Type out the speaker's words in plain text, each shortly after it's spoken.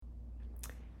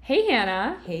Hey,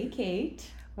 Hannah. Hey, Kate.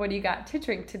 What do you got to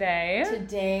drink today?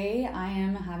 Today I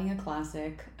am having a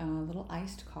classic, little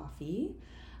iced coffee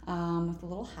with a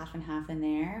little half and half in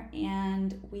there,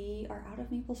 and we are out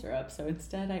of maple syrup, so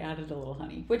instead I added a little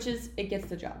honey, it gets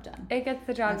the job done. It gets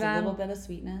the job done. A little bit of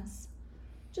sweetness,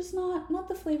 just not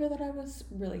the flavor that I was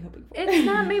really hoping for. It's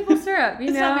not maple syrup,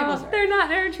 you know. Not maple syrup. They're not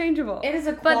interchangeable. It is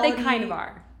a quality, but they kind of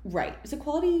are. Right. It's a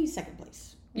quality second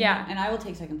place. Yeah. And I will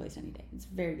take second place any day. It's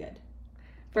very good.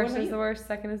 First is the worst,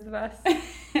 second is the best.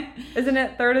 Isn't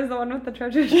it? Third is the one with the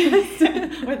treasure chest.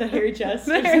 With the hairy chest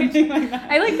or something like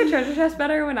that. I like the treasure chest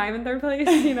better when I'm in third place,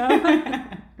 you know?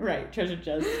 Right, treasure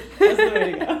chest. That's the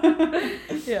way to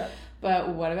go. Yeah. But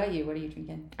what about you? What are you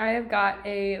drinking? I have got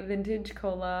a vintage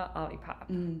cola Olipop.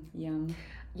 Yum.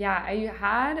 Yeah, I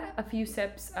had a few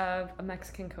sips of a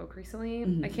Mexican Coke recently.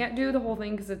 Mm-hmm. I can't do the whole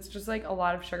thing because it's just like a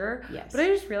lot of sugar. Yes. But I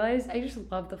just realized I just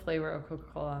love the flavor of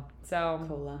Coca-Cola. So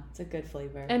Cola, it's a good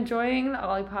flavor. Enjoying the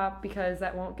Olipop because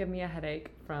that won't give me a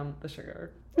headache from the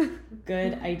sugar.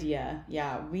 Good idea.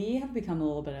 Yeah, we have become a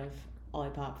little bit of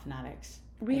Olipop fanatics.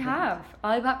 We have.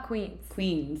 Olipop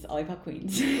queens. Olipop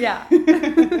queens. Yeah. All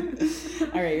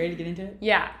right, you ready to get into it?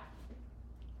 Yeah.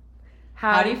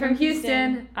 Howdy from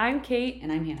Houston. I'm Kate.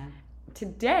 And I'm Hannah.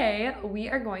 Today, we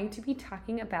are going to be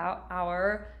talking about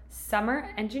our summer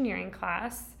engineering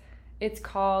class. It's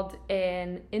called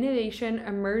an Innovation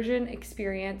Immersion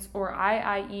Experience, or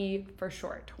IIE for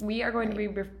short. We are going to be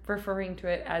referring to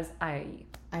it as IIE.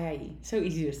 IIE. So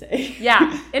easy to say.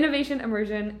 Yeah. Innovation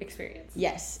Immersion Experience.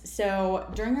 Yes.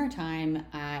 So during our time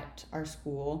at our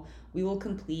school, we will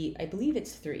complete, I believe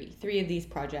it's three of these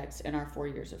projects in our 4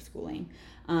 years of schooling.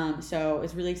 So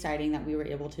it's really exciting that we were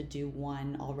able to do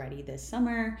one already this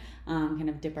summer, kind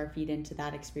of dip our feet into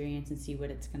that experience and see what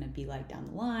it's going to be like down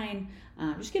the line,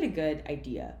 just get a good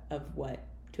idea of what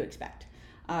to expect.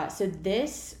 So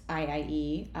this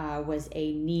IIE was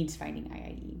a needs-finding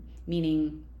IIE,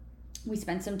 meaning we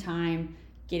spent some time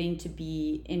getting to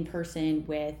be in person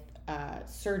with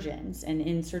surgeons and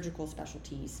in surgical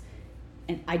specialties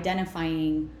and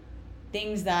identifying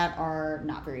things that are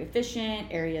not very efficient,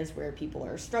 areas where people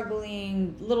are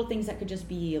struggling, little things that could just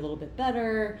be a little bit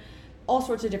better, all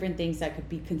sorts of different things that could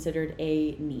be considered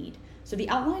a need. So the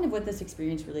outline of what this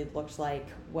experience really looked like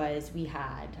was we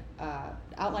had an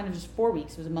outline of just 4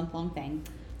 weeks. It was a month-long thing.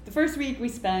 The first week we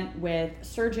spent with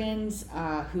surgeons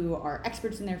who are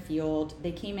experts in their field.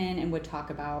 They came in and would talk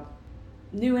about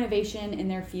new innovation in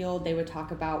their field. They would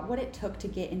talk about what it took to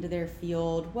get into their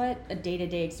field, what a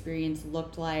day-to-day experience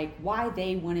looked like, why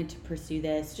they wanted to pursue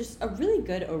this, just a really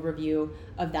good overview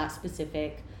of that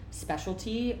specific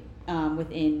specialty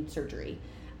within surgery.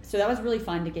 So that was really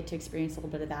fun to get to experience a little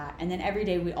bit of that. And then every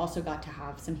day we also got to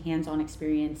have some hands-on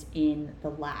experience in the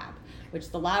lab, which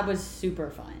the lab was super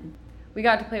fun. We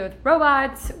got to play with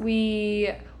robots.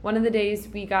 One of the days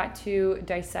we got to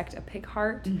dissect a pig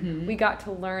heart. Mm-hmm. We got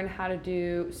to learn how to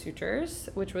do sutures,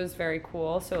 which was very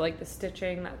cool. So like the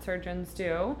stitching that surgeons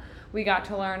do. We got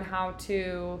to learn how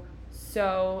to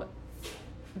sew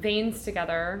veins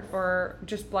together or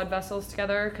just blood vessels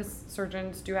together because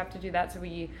surgeons do have to do that. So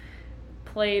we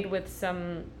played with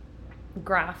some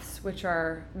grafts, which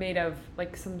are made of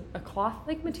like a cloth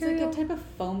like material. It's like a type of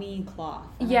foamy cloth.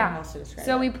 I don't know how else to describe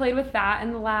so it. We played with that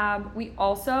in the lab. We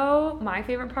also, my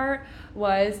favorite part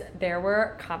was there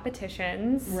were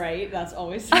competitions. Right, that's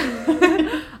always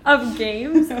of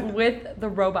games with the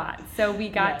robot. So we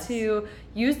got to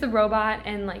use the robot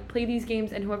and like play these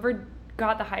games, and whoever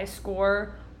got the highest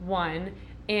score won.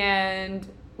 And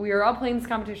we were all playing this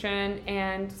competition,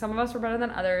 and some of us were better than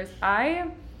others.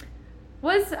 I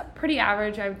was pretty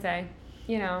average, I would say.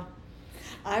 You know.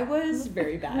 I was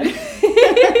very bad.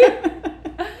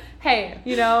 Hey,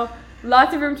 you know,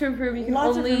 lots of room to improve. You can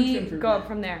only go up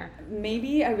from there.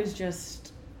 Maybe I was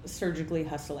just surgically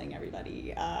hustling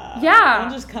everybody.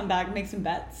 I'll just come back and make some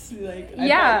bets. Like, I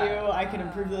bet you I can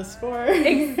improve the score.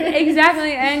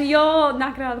 Exactly, and you'll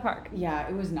knock it out of the park. Yeah,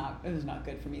 it was not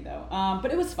good for me though.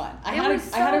 But it was fun. I had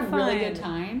a really good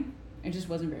time. It just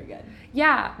wasn't very good.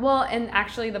 Yeah, well, and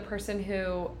actually the person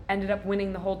who ended up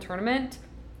winning the whole tournament,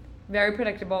 very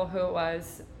predictable who it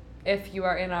was, if you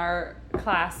are in our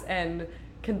class and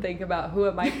can think about who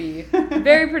it might be.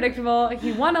 Very predictable.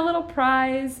 He won a little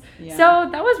prize. Yeah. So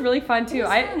that was really fun too.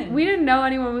 We didn't know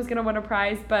anyone was going to win a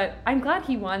prize, but I'm glad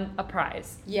he won a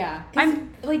prize. Yeah.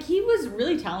 He was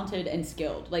really talented and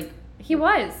skilled. Like he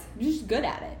was. Just good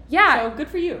at it. Yeah. So good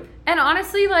for you. And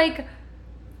honestly, like,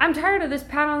 I'm tired of this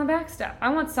pat on the back stuff. I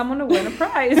want someone to win a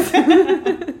prize.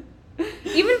 Even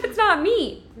if it's not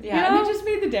me. Yeah, you know? And it just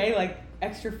made the day, like,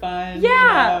 extra fun.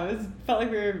 Yeah. You know? It felt like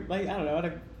we were, like, I don't know, at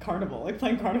a carnival, like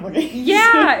playing carnival games.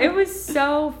 Yeah, it was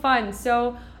so fun.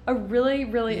 So a really,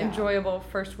 really Yeah. enjoyable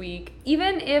first week.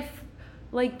 Even if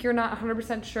like you're not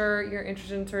 100% sure you're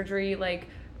interested in surgery, like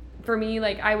for me,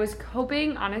 like I was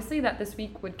hoping honestly that this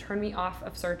week would turn me off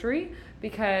of surgery,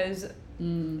 because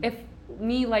if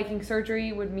me liking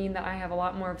surgery would mean that I have a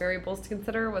lot more variables to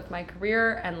consider with my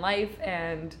career and life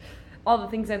and all the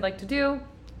things I'd like to do.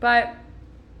 But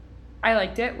I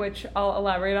liked it, which I'll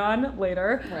elaborate on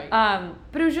later. Right.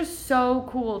 But it was just so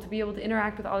cool to be able to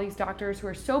interact with all these doctors who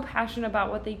are so passionate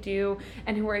about what they do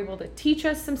and who were able to teach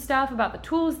us some stuff about the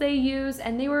tools they use.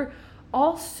 And they were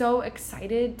all so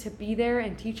excited to be there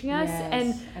and teaching us. Yes,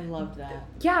 And I loved that.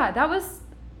 yeah, that was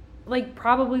like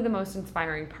probably the most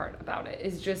inspiring part about it,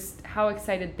 is just how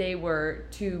excited they were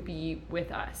to be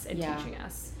with us and Yeah. teaching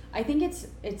us. I think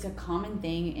it's a common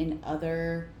thing in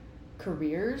other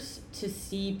careers to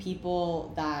see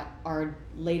people that are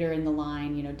later in the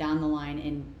line, you know, down the line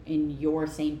in your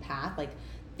same path, like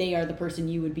they are the person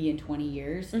you would be in 20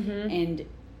 years, and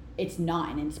it's not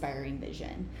an inspiring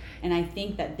vision. And I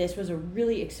think that this was a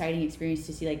really exciting experience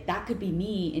to see, like, that could be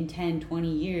me in 10, 20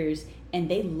 years, and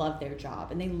they love their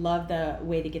job and they love the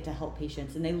way they get to help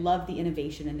patients and they love the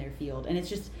innovation in their field. And it's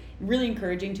just really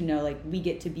encouraging to know, like, we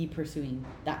get to be pursuing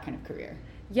that kind of career.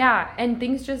 Yeah, and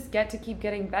things just get to keep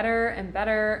getting better and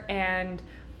better. And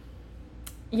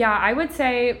yeah, I would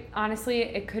say, honestly,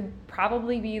 it could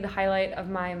probably be the highlight of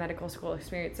my medical school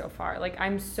experience so far. Like,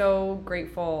 I'm so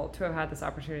grateful to have had this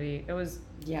opportunity. It's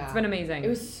been amazing. It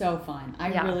was so fun. I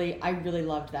really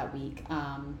loved that week.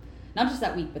 Not just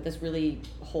that week, but this really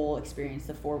whole experience,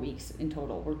 the 4 weeks in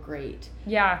total were great.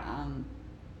 Yeah.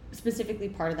 Specifically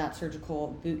part of that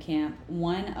surgical boot camp,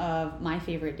 one of my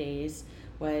favorite days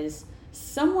was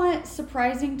somewhat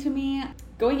surprising to me.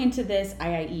 Going into this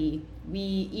IIE, we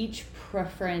each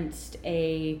preferenced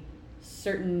a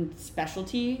certain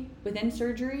specialty within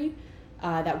surgery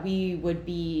that we would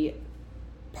be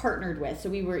partnered with. So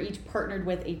we were each partnered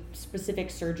with a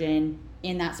specific surgeon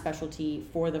in that specialty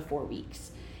for the 4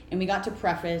 weeks. And we got to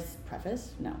preference.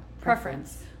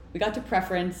 We got to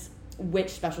preference which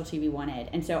specialty we wanted.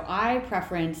 And so I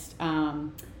preferenced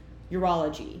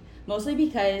urology, mostly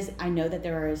because I know that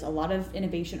there is a lot of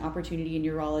innovation opportunity in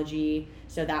urology.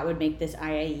 So that would make this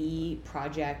IIE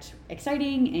project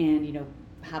exciting and, you know,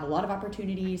 have a lot of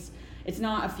opportunities. It's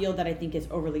not a field that I think is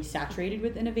overly saturated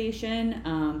with innovation.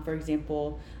 For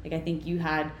example, like I think you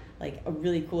had like a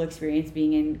really cool experience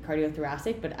being in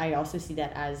cardiothoracic, but I also see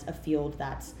that as a field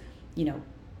that's, you know,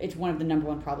 it's one of the number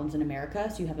one problems in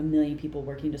America. So you have 1 million people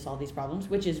working to solve these problems,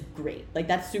 which is great. Like,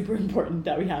 that's super important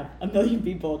that we have 1 million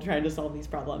people trying to solve these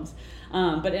problems.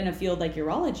 But in a field like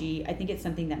urology, I think it's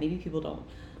something that maybe people don't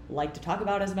like to talk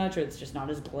about as much, or it's just not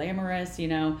as glamorous, you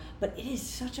know, but it is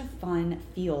such a fun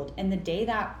field. And the day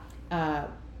that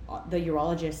the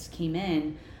urologists came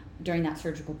in during that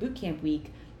surgical boot camp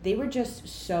week, they were just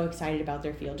so excited about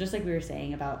their field, just like we were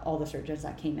saying about all the surgeons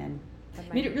that came in.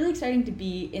 Made it really exciting to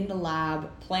be in the lab,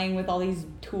 playing with all these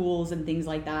tools and things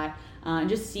like that, and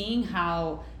just seeing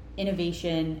how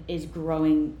innovation is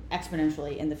growing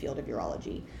exponentially in the field of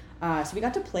urology. So we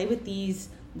got to play with these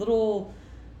little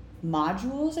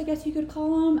modules, I guess you could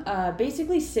call them,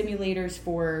 basically simulators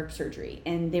for surgery.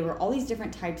 And they were all these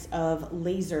different types of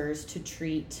lasers to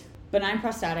treat benign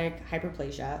prostatic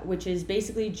hyperplasia, which is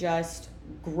basically just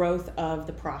growth of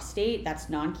the prostate that's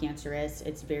non-cancerous.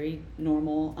 It's very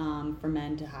normal for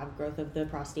men to have growth of the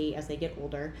prostate as they get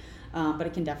older, but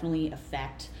it can definitely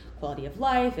affect quality of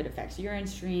life. It affects urine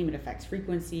stream, it affects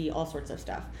frequency, all sorts of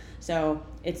stuff. So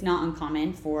it's not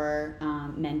uncommon for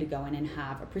men to go in and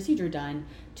have a procedure done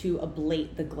to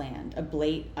ablate the gland,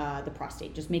 ablate the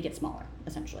prostate, just make it smaller,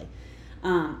 essentially.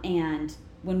 And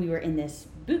when we were in this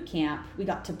boot camp, we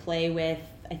got to play with,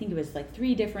 I think it was like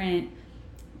 3 different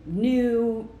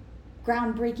new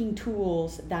groundbreaking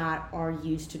tools that are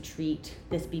used to treat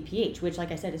this BPH, which,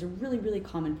 like I said, is a really, really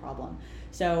common problem.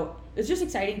 So it was just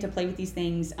exciting to play with these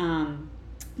things.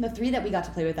 The 3 that we got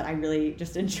to play with that I really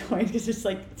just enjoyed, because it's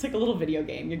like a little video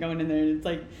game. You're going in there and it's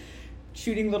like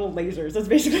shooting little lasers. That's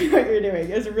basically what you're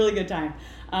doing. It was a really good time.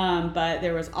 But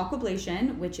there was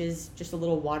aquablation, which is just a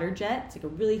little water jet. It's like a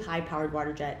really high-powered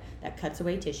water jet that cuts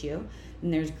away tissue.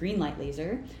 And there's green light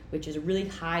laser, which is a really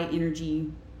high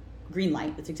energy green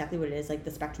light. That's exactly what it is, like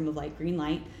the spectrum of light, green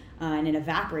light, and it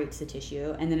evaporates the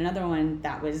tissue. And then another one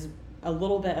that was a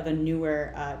little bit of a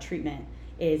newer treatment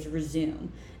is Rezum,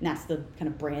 and that's the kind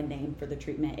of brand name for the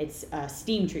treatment. It's a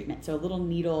steam treatment, so a little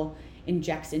needle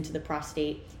injects into the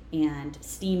prostate, and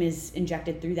steam is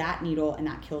injected through that needle, and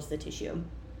that kills the tissue.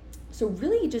 So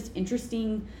really just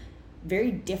interesting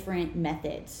very different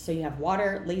methods. So you have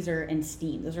water, laser, and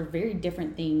steam. Those are very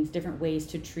different things, different ways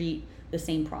to treat the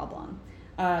same problem.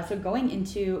 So going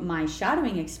into my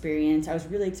shadowing experience, I was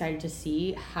really excited to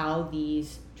see how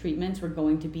these treatments were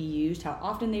going to be used, how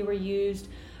often they were used.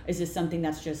 Is this something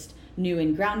that's just new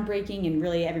and groundbreaking, and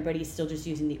really everybody's still just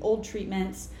using the old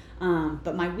treatments?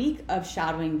 But my week of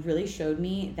shadowing really showed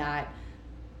me that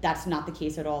that's not the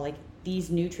case at all. Like, these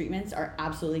new treatments are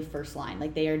absolutely first line.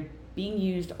 Like, they are being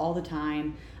used all the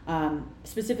time.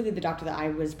 Specifically, the doctor that I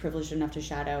was privileged enough to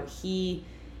shadow, he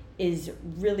is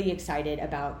really excited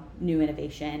about new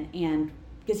innovation, and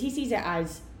because he sees it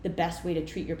as the best way to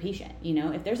treat your patient. You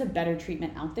know, if there's a better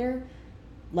treatment out there,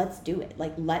 let's do it.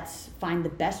 Like, let's find the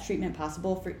best treatment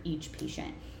possible for each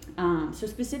patient. So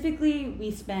specifically, we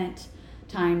spent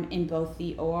time in both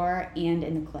the OR and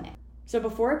in the clinic. So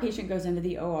before a patient goes into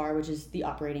the OR, which is the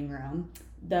operating room,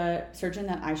 the surgeon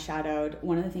that I shadowed,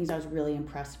 one of the things I was really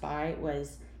impressed by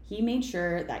was he made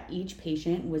sure that each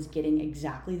patient was getting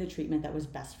exactly the treatment that was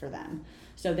best for them.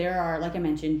 So there are, like I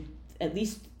mentioned, at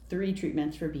least 3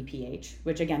 treatments for BPH,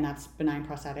 which again, that's benign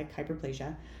prostatic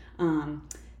hyperplasia.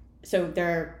 So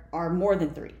there are more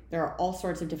than 3. There are all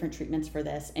sorts of different treatments for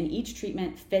this, and each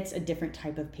treatment fits a different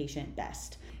type of patient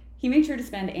best. He made sure to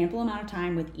spend ample amount of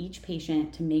time with each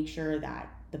patient to make sure that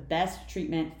the best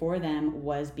treatment for them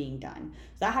was being done.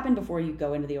 So that happened before you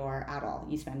go into the OR at all.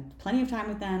 You spend plenty of time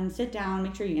with them, sit down,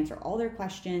 make sure you answer all their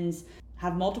questions,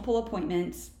 have multiple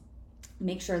appointments,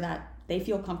 make sure that they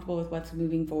feel comfortable with what's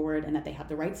moving forward and that they have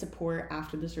the right support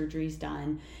after the surgery is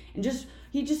done. And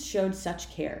he just showed such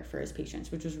care for his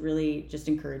patients, which was really just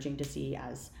encouraging to see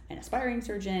as an aspiring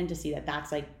surgeon, to see that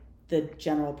that's like the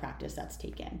general practice that's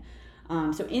taken.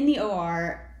 So in the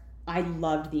OR, I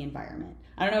loved the environment.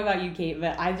 I don't know about you, Kate,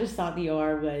 but I just thought the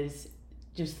OR was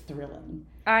just thrilling.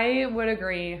 I would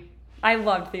agree. I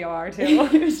loved the OR too.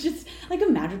 It was just like a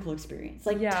magical experience.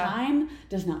 Like, time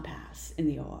does not pass in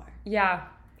the OR. Yeah.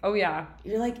 Oh yeah.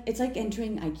 You're like, it's like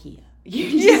entering IKEA.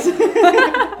 You just,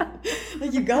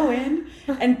 like, you go in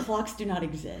and clocks do not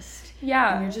exist.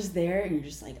 Yeah. And you're just there and you're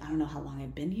just like, I don't know how long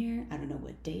I've been here. I don't know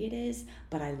what day it is,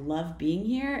 but I love being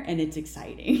here and it's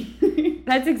exciting.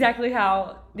 That's exactly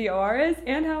how the OR is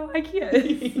and how IKEA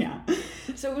is. Yeah.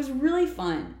 So it was really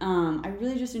fun. I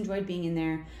really just enjoyed being in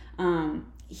there.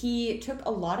 He took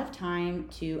a lot of time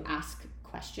to ask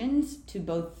questions to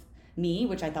both me,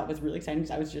 which I thought was really exciting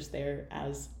because I was just there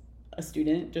as a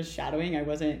student, just shadowing. I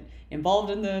wasn't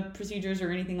involved in the procedures or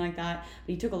anything like that.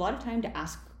 But he took a lot of time to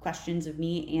ask questions of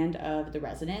me and of the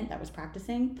resident that was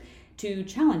practicing to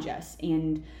challenge us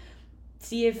and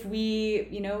see if we,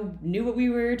 knew what we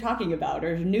were talking about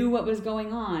or knew what was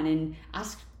going on, and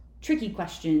ask tricky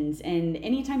questions. And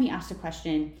anytime he asked a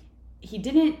question, he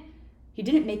didn't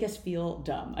make us feel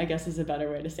dumb, I guess is a better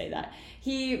way to say that.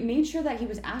 He made sure that he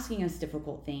was asking us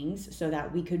difficult things so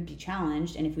that we could be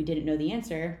challenged, and if we didn't know the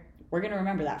answer, we're going to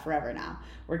remember that forever now.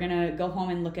 We're going to go home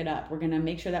and look it up. We're going to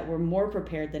make sure that we're more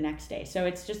prepared the next day. So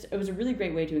it was a really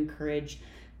great way to encourage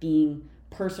being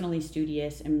personally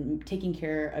studious and taking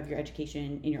care of your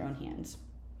education in your own hands.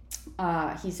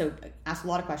 He asked a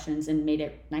lot of questions and made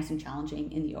it nice and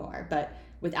challenging in the OR, but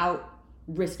without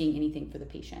risking anything for the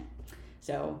patient.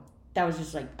 So that was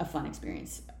just like a fun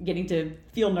experience, getting to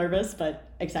feel nervous but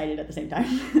excited at the same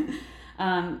time.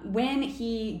 When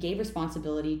he gave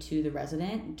responsibility to the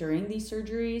resident during these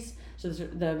surgeries, so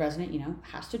the resident,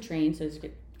 has to train, so he's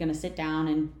going to sit down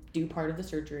and do part of the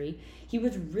surgery. He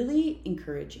was really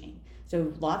encouraging.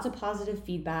 So lots of positive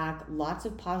feedback, lots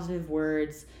of positive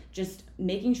words, just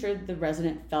making sure that the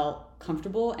resident felt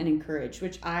comfortable and encouraged,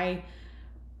 which I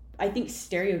think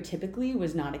stereotypically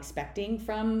was not expecting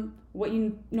from what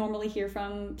you normally hear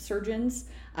from surgeons.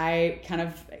 I kind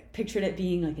of pictured it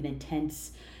being like an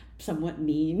intense, somewhat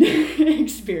mean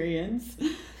experience,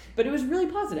 but it was really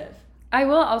positive. I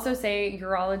will also say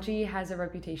urology has a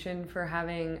reputation for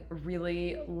having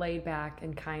really laid back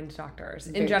and kind doctors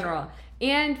in general. True.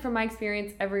 And from my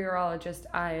experience, every urologist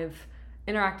I've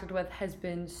interacted with has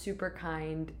been super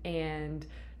kind and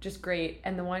just great.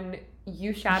 And the one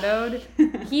you shadowed,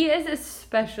 he is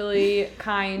especially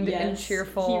kind and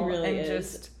cheerful. He really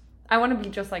is. I want to be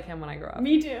just like him when I grow up.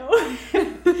 Me too.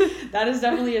 That is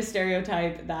definitely a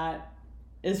stereotype that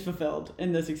is fulfilled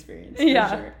in this experience, for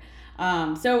sure.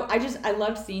 So I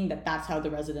loved seeing that that's how the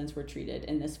residents were treated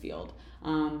in this field.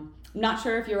 Not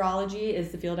sure if urology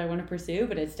is the field I want to pursue,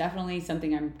 but it's definitely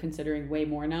something I'm considering way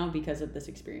more now because of this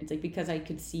experience. Like, because I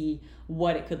could see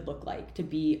what it could look like to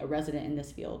be a resident in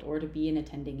this field or to be an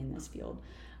attending in this field.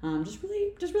 Just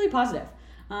really positive.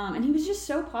 And he was just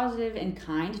so positive and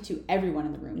kind to everyone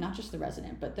in the room, not just the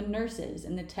resident, but the nurses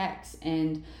and the techs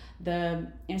and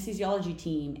the anesthesiology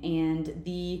team and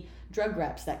the drug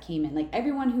reps that came in. Like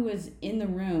everyone who was in the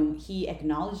room, he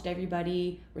acknowledged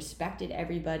everybody, respected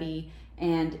everybody,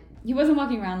 and he wasn't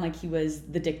walking around like he was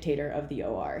the dictator of the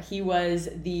OR. He was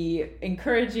the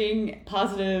encouraging,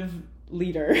 positive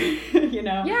leader, you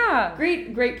know? Yeah.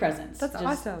 Great presence. That's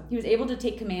awesome. He was able to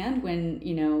take command when,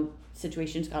 you know,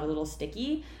 situations got a little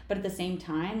sticky, but at the same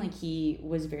time, like he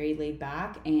was very laid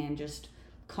back and just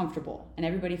comfortable, and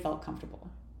everybody felt comfortable.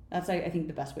 That's, I think,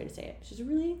 the best way to say it. It's just a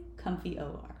really comfy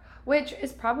OR. Which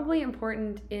is probably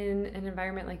important in an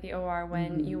environment like the OR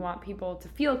when you want people to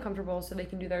feel comfortable so they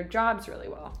can do their jobs really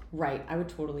well. Right. I would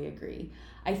totally agree.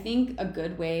 I think a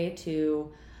good way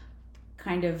to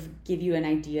kind of give you an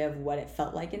idea of what it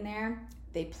felt like in there,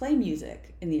 they play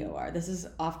music in the OR. This is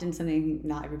often something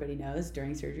not everybody knows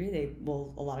during surgery. They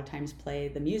will a lot of times play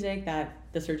the music that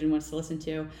the surgeon wants to listen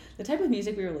to. The type of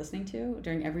music we were listening to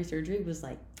during every surgery was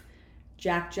like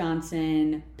Jack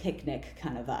Johnson picnic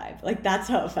kind of vibe. Like that's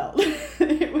how it felt.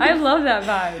 I love that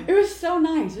vibe. It was so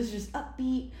nice. It was just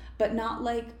upbeat, but not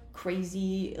like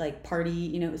crazy, like party.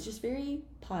 You know, it was just very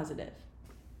positive,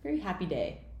 very happy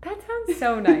day. That sounds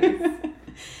so nice.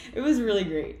 It was really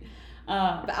great.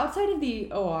 But outside of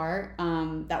the OR,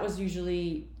 that was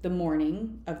usually the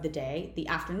morning of the day. The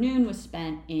afternoon was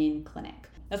spent in clinic.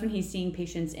 That's when he's seeing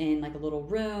patients in like a little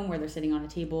room where they're sitting on a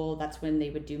table. That's when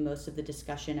they would do most of the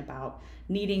discussion about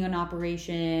needing an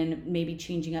operation, maybe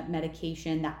changing up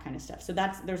medication, that kind of stuff. So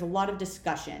there's a lot of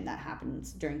discussion that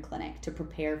happens during clinic to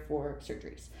prepare for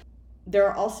surgeries. There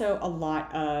are also a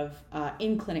lot of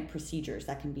in-clinic procedures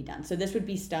that can be done. So this would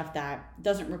be stuff that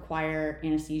doesn't require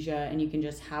anesthesia, and you can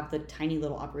just have the tiny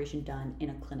little operation done in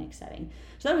a clinic setting.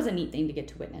 So that was a neat thing to get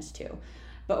to witness too.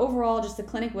 But overall, just the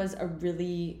clinic was a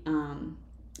really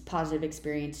positive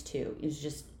experience too. It was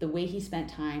just the way he spent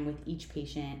time with each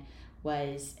patient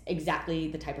was exactly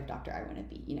the type of doctor I want to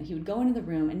be. You know, he would go into the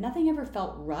room and nothing ever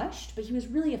felt rushed, but he was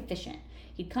really efficient.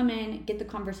 He'd come in, get the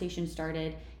conversation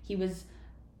started. He was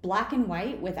black and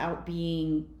white without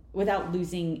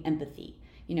losing empathy.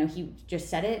 You know, he just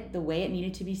said it the way it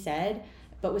needed to be said,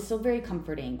 but was still very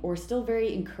comforting or still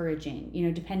very encouraging, you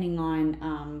know, depending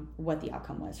on what the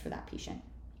outcome was for that patient.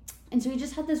 And so he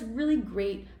just had this really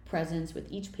great presence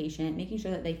with each patient, making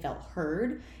sure that they felt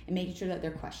heard and making sure that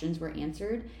their questions were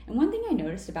answered. And one thing I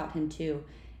noticed about him too,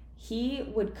 he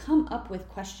would come up with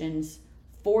questions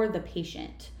for the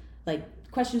patient, like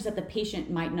questions that the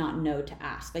patient might not know to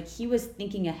ask. Like he was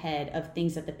thinking ahead of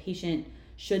things that the patient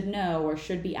should know or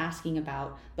should be asking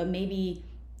about, but maybe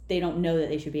they don't know that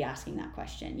they should be asking that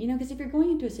question. You know, because if you're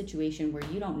going into a situation where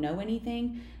you don't know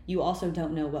anything, you also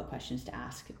don't know what questions to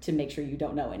ask to make sure you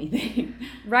don't know anything.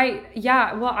 Right.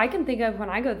 Yeah. Well, I can think of when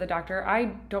I go to the doctor, I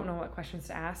don't know what questions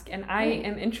to ask. And I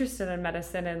am interested in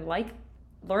medicine and like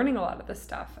learning a lot of this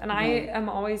stuff. And I am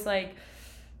always like,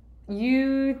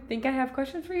 you think I have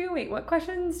questions for you? Wait, what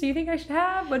questions do you think I should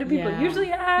have? What do people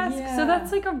usually ask? Yeah. So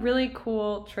that's like a really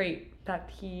cool trait that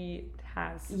he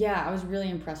has. Yeah, I was really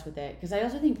impressed with it because I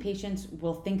also think patients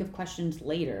will think of questions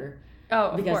later.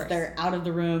 Oh, because course. They're out of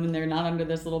the room and they're not under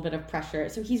this little bit of pressure.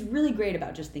 So he's really great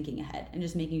about just thinking ahead and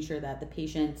just making sure that the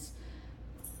patients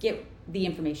get the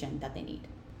information that they need.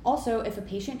 Also, if a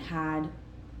patient had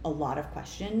a lot of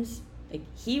questions, like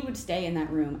he would stay in that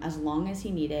room as long as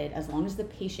he needed, as long as the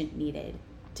patient needed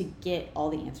to get all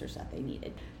the answers that they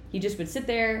needed. He just would sit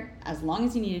there as long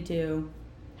as he needed to,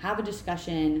 have a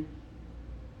discussion,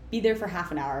 be there for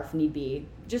half an hour if need be,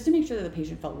 just to make sure that the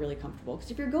patient felt really comfortable.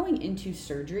 Because if you're going into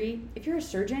surgery, if you're a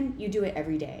surgeon, you do it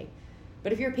every day.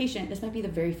 But if you're a patient, this might be the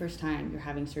very first time you're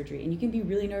having surgery, and you can be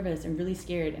really nervous and really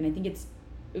scared. And I think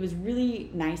it was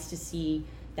really nice to see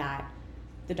that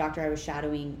the doctor I was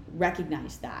shadowing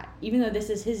recognized that. Even though this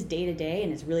is his day-to-day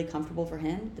and it's really comfortable for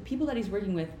him, the people that he's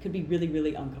working with could be really,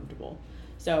 really uncomfortable.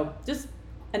 So just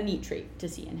a neat trait to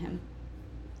see in him.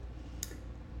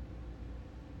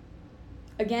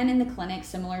 Again, in the clinic,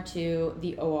 similar to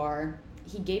the OR,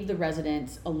 he gave the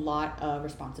residents a lot of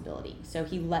responsibility. So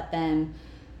he let them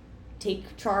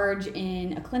take charge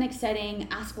in a clinic setting,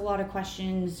 ask a lot of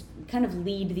questions, kind of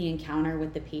lead the encounter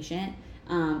with the patient.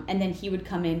 And then he would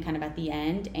come in kind of at the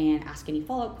end and ask any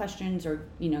follow-up questions or,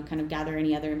 you know, kind of gather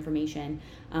any other information.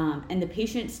 And the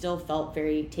patient still felt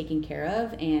very taken care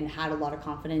of and had a lot of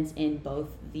confidence in both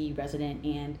the resident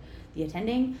and the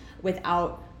attending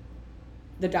without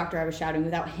the doctor I was shadowing,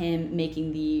 without him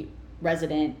making the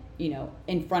resident, you know,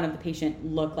 in front of the patient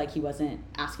look like he wasn't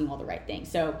asking all the right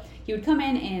things. So he would come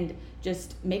in and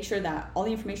just make sure that all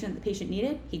the information that the patient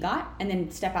needed, he got, and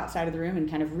then step outside of the room and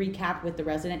kind of recap with the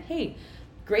resident, hey,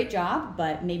 great job,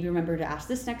 but maybe remember to ask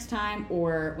this next time,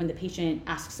 or when the patient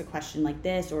asks a question like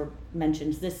this or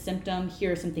mentions this symptom,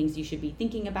 here are some things you should be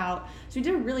thinking about. So we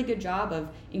did a really good job of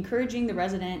encouraging the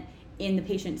resident in the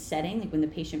patient setting, like when the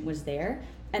patient was there,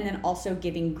 and then also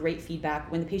giving great feedback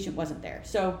when the patient wasn't there.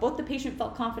 So both the patient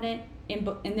felt confident in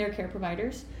their care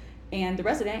providers, and the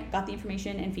resident got the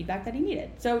information and feedback that he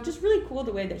needed. So just really cool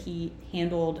the way that he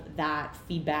handled that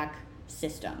feedback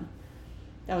system.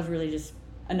 That was really just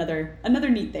another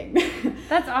neat thing.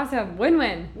 That's awesome.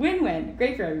 Win-win. Win-win.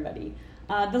 Great for everybody.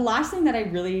 The last thing that I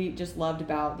really just loved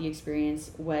about the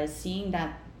experience was seeing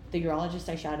that the urologist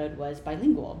I shadowed was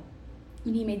bilingual.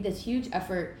 And he made this huge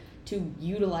effort to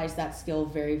utilize that skill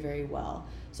very, very well.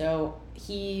 So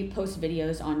he posts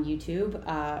videos on YouTube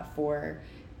for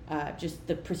just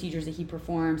the procedures that he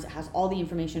performs. It has all the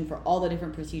information for all the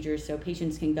different procedures, so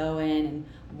patients can go in and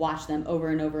watch them over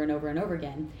and over and over and over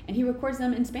again. And he records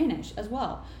them in Spanish as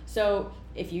well. So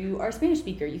if you are a Spanish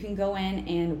speaker, you can go in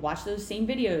and watch those same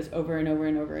videos over and over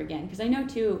and over again. Because I know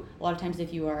too, a lot of times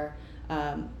if you are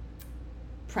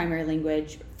primary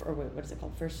language, or what is it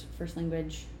called? First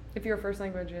language? If your first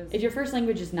language is... If your first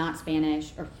language is not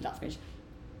Spanish, or not Spanish,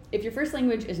 if your first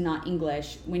language is not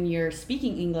English, when you're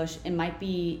speaking English, it might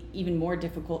be even more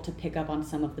difficult to pick up on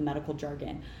some of the medical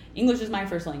jargon. English is my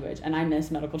first language, and I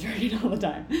miss medical jargon all the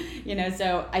time.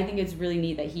 So I think it's really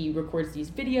neat that he records these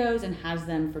videos and has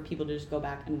them for people to just go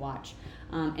back and watch.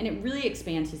 And it really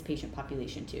expands his patient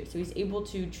population too. So he's able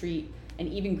to treat an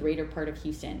even greater part of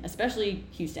Houston, especially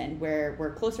Houston, where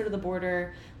we're closer to the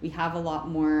border. We have a lot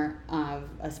more of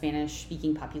a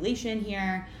Spanish-speaking population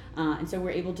here. And so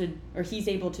he's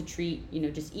able to treat,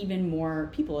 just even more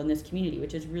people in this community,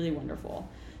 which is really wonderful.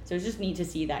 So it's just neat to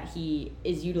see that he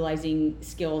is utilizing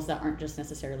skills that aren't just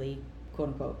necessarily quote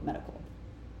unquote medical.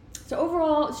 So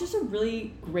overall, it's just a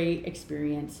really great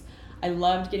experience. I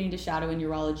loved getting to shadow in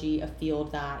urology, a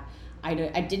field that I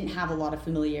didn't have a lot of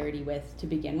familiarity with to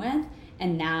begin with.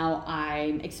 And now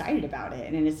I'm excited about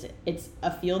it. And it's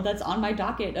a field that's on my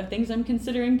docket of things I'm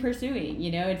considering pursuing,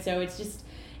 And so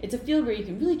it's a field where you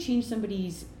can really change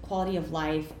somebody's quality of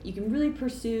life. You can really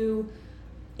pursue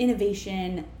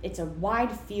innovation. It's a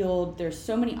wide field. There's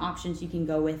so many options you can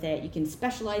go with it. You can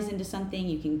specialize into something.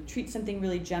 You can treat something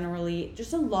really generally.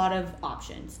 Just a lot of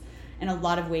options and a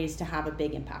lot of ways to have a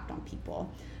big impact on people.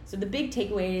 So the big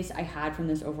takeaways I had from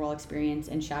this overall experience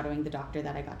and shadowing the doctor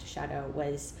that I got to shadow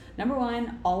was, number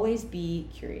one, always be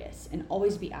curious and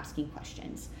always be asking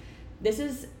questions. This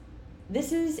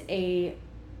is a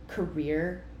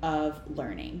career of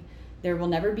learning. There will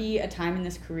never be a time in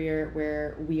this career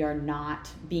where we are not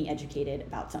being educated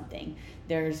about something.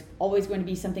 There's always going to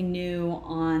be something new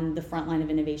on the front line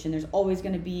of innovation. There's always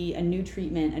going to be a new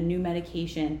treatment, a new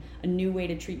medication, a new way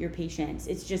to treat your patients.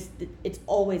 It's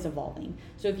always evolving.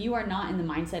 So if you are not in the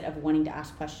mindset of wanting to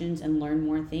ask questions and learn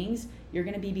more things, you're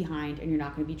going to be behind and you're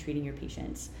not going to be treating your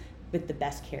patients with the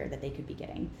best care that they could be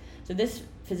getting. So this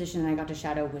physician that I got to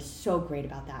shadow was so great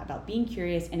about that, about being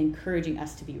curious and encouraging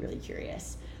us to be really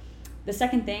curious. The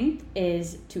second thing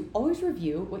is to always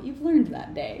review what you've learned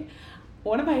that day.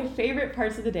 One of my favorite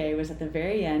parts of the day was at the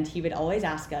very end, he would always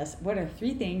ask us, what are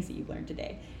 3 things that you've learned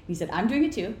today? He said, I'm doing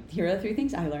it too. Here are the 3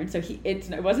 things I learned. So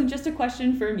it wasn't just a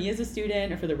question for me as a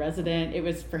student or for the resident, it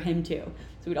was for him too.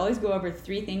 So we'd always go over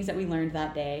 3 things that we learned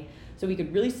that day so we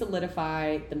could really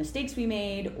solidify the mistakes we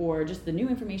made or just the new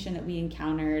information that we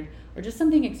encountered or just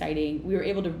something exciting. We were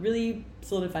able to really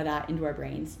solidify that into our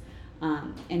brains.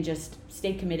 And just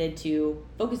stay committed to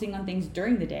focusing on things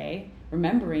during the day,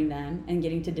 remembering them, and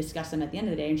getting to discuss them at the end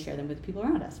of the day and share them with the people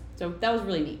around us. So that was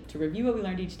really neat, to review what we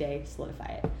learned each day, solidify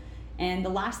it. And the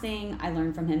last thing I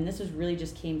learned from him, this was really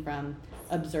just came from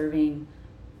observing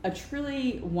a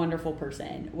truly wonderful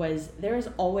person, was there is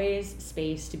always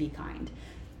space to be kind.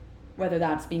 Whether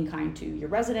that's being kind to your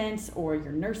residents or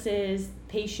your nurses,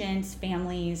 patients,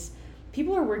 families,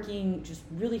 people are working just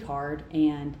really hard,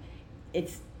 and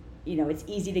it's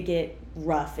easy to get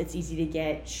rough, it's easy to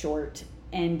get short,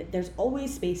 and there's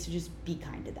always space to just be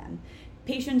kind to them.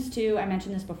 Patients too, I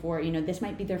mentioned this before, this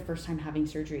might be their first time having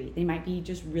surgery. They might be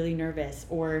just really nervous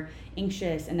or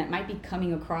anxious, and that might be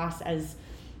coming across as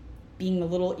being a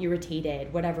little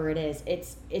irritated, whatever it is.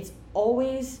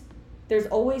 There's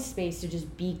always space to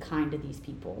just be kind to these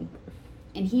people.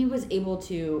 And he was able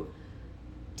to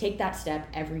take that step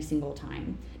every single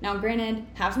time. Now, granted,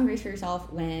 have some grace for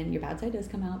yourself when your bad side does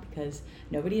come out, because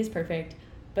nobody is perfect,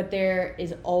 but there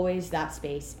is always that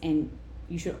space, and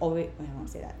you should always, I won't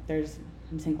say that.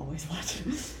 I'm saying always what?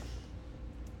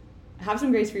 Have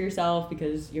some grace for yourself,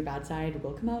 because your bad side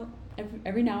will come out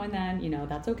every now and then,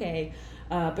 that's okay.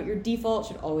 But your default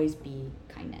should always be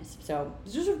kindness. So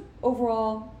just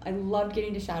overall, I loved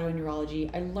getting to shadow in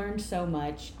urology. I learned so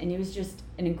much, and it was just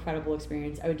an incredible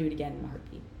experience. I would do it again in a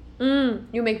heartbeat.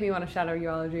 You make me want to shadow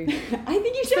urology. I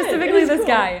think you should. Specifically this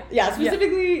guy. Yeah,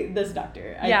 specifically this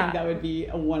doctor. I think that would be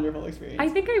a wonderful experience. I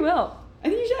think I will. I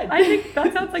think you should. I think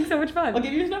that sounds like so much fun. I'll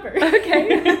give you his number.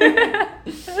 Okay.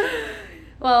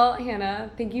 Well, Hannah,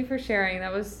 thank you for sharing.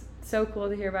 That was so cool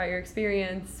to hear about your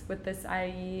experience with this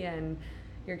IAE and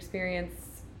your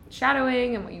experience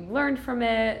shadowing and what you learned from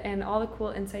it and all the cool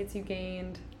insights you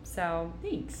gained. So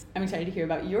thanks. I'm excited to hear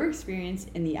about your experience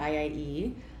in the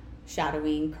IAE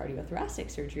shadowing cardiothoracic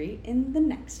surgery in the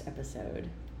next episode.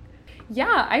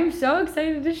 Yeah, I'm so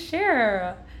excited to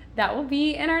share. That will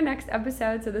be in our next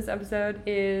episode. So this episode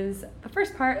is the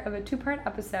first part of a 2-part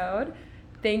episode.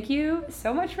 Thank you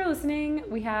so much for listening.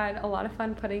 We had a lot of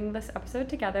fun putting this episode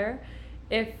together.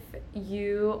 If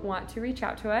you want to reach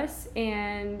out to us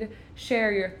and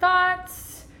share your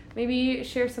thoughts, maybe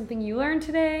share something you learned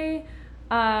today,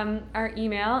 our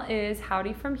email is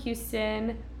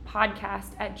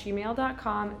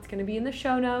howdyfromhoustonpodcast@gmail.com. It's going to be in the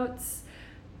show notes.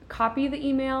 Copy the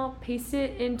email, paste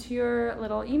it into your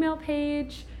little email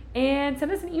page, and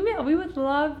send us an email. We would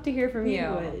love to hear from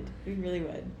you. We really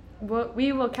would.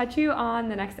 We will catch you on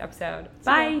the next episode.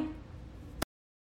 Bye.